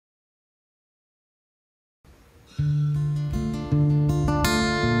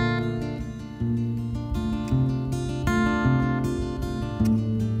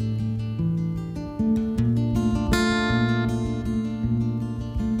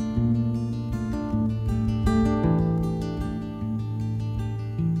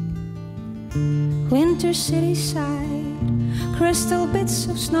Winter city side, crystal bits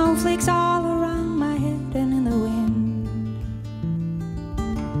of snowflakes all around my head and in the wind.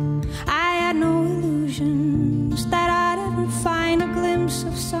 I had no illusions that I'd ever find a glimpse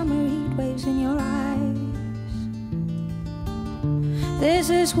of summer heat waves in your eyes. This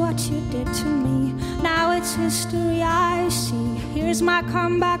is what you did to me, now it's history I see. Here's my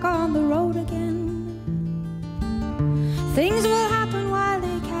comeback on the road again. Things will happen while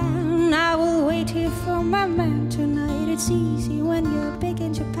they can, I will wait here for my man tonight. It's easy when you're big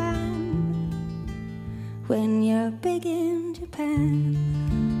in Japan, when you're big in Japan.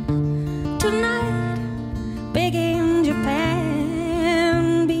 Tonight, big in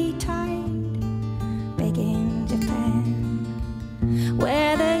Japan, be tight, big in Japan,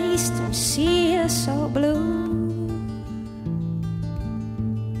 where the eastern sea is so blue.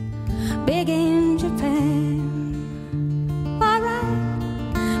 Big in Japan.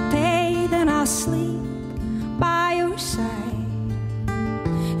 I'll sleep by your side.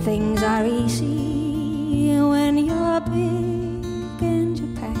 Things are easy when you're big in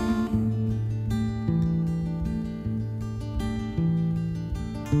Japan.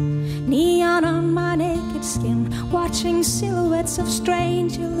 Neon on my naked skin, watching silhouettes of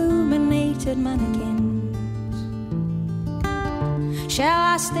strange illuminated mannequins. Shall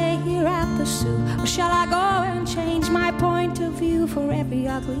I stay here at the zoo, or shall I go and change my point of view for every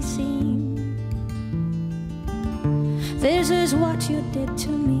ugly scene? This is what you did to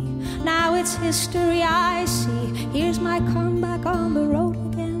me, now it's history I see. Here's my comeback on the road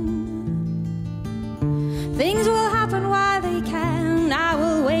again. Things will happen while they can, I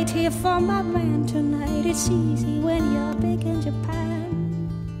will wait here for my man tonight. It's easy when you're big in Japan,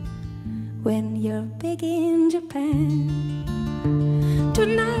 when you're big in Japan.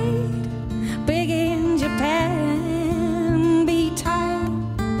 Tonight, big in Japan, be tight,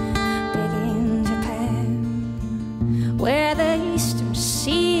 big in Japan, where the eastern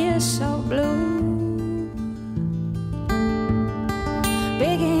sea is so blue.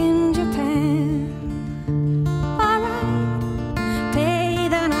 Big in Japan, alright, pay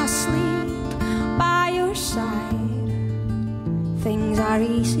then I'll sleep by your side. Things are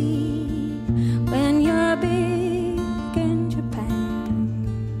easy when you're big in Japan.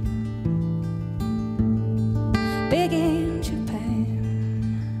 Big in